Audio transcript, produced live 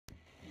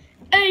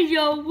Hey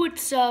yo,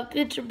 what's up?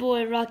 It's your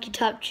boy Rocky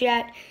Top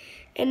Chat,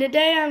 and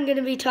today I'm going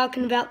to be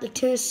talking about the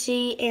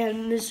Tennessee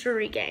and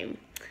Missouri game.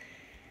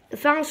 The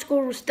final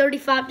score was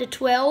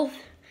 35-12.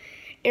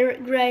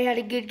 Eric Gray had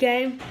a good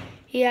game.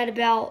 He had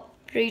about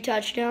 3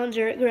 touchdowns,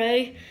 Eric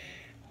Gray.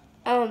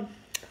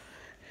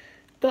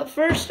 But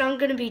first I'm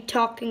going to be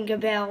talking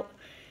about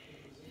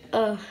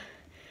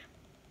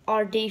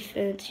our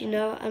defense.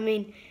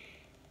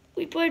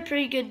 We played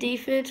pretty good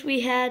defense.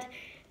 We had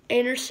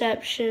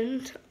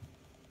interceptions.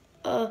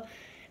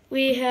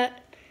 We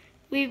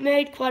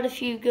made quite a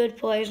few good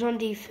plays on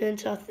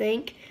defense, I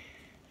think.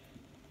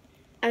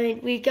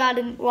 We got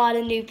a lot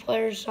of new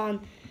players on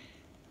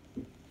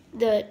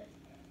the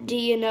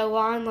D and O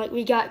line. Like,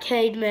 we got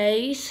Cade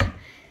Mays.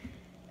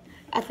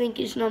 I think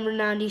he's number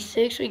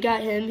 96. We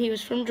got him. He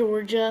was from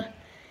Georgia.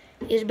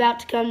 He's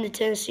about to come to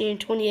Tennessee in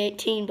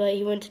 2018, but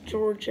he went to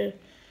Georgia.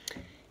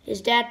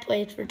 His dad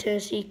played for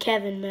Tennessee,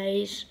 Kevin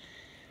Mays.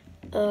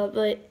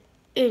 But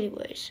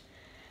anyways,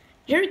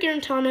 Jerry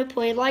Garantano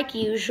played like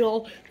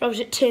usual, throws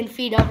it 10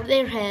 feet over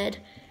their head.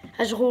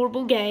 Has a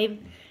horrible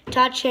game.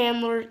 Todd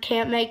Chandler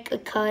can't make a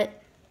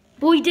cut.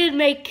 Well, he did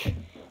make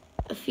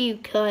a few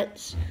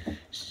cuts,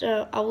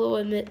 so I will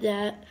admit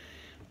that.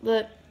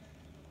 But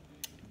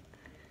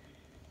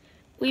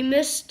we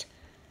missed,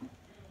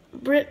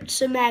 Britt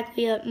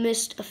Samaglia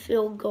missed a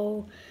field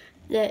goal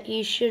that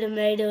he should have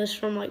made. It was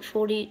from like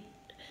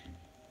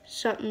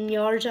 40-something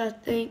yards, I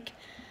think.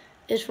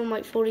 It's from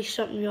like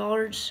 40-something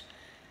yards.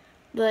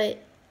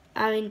 But,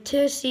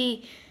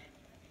 Tennessee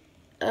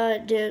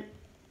did.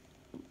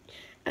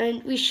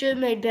 We should have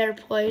made better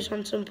plays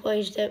on some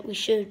plays that we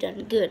should have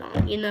done good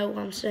on. You know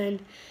what I'm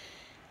saying?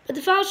 But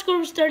the final score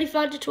was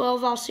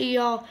 35-12. I'll see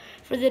y'all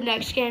for the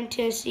next game.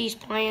 Tennessee's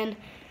playing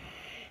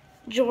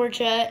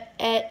Georgia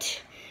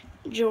at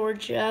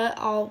Georgia.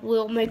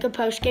 We'll make a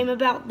post game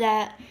about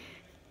that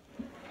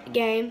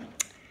game.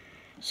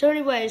 So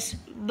anyways,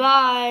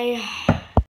 bye.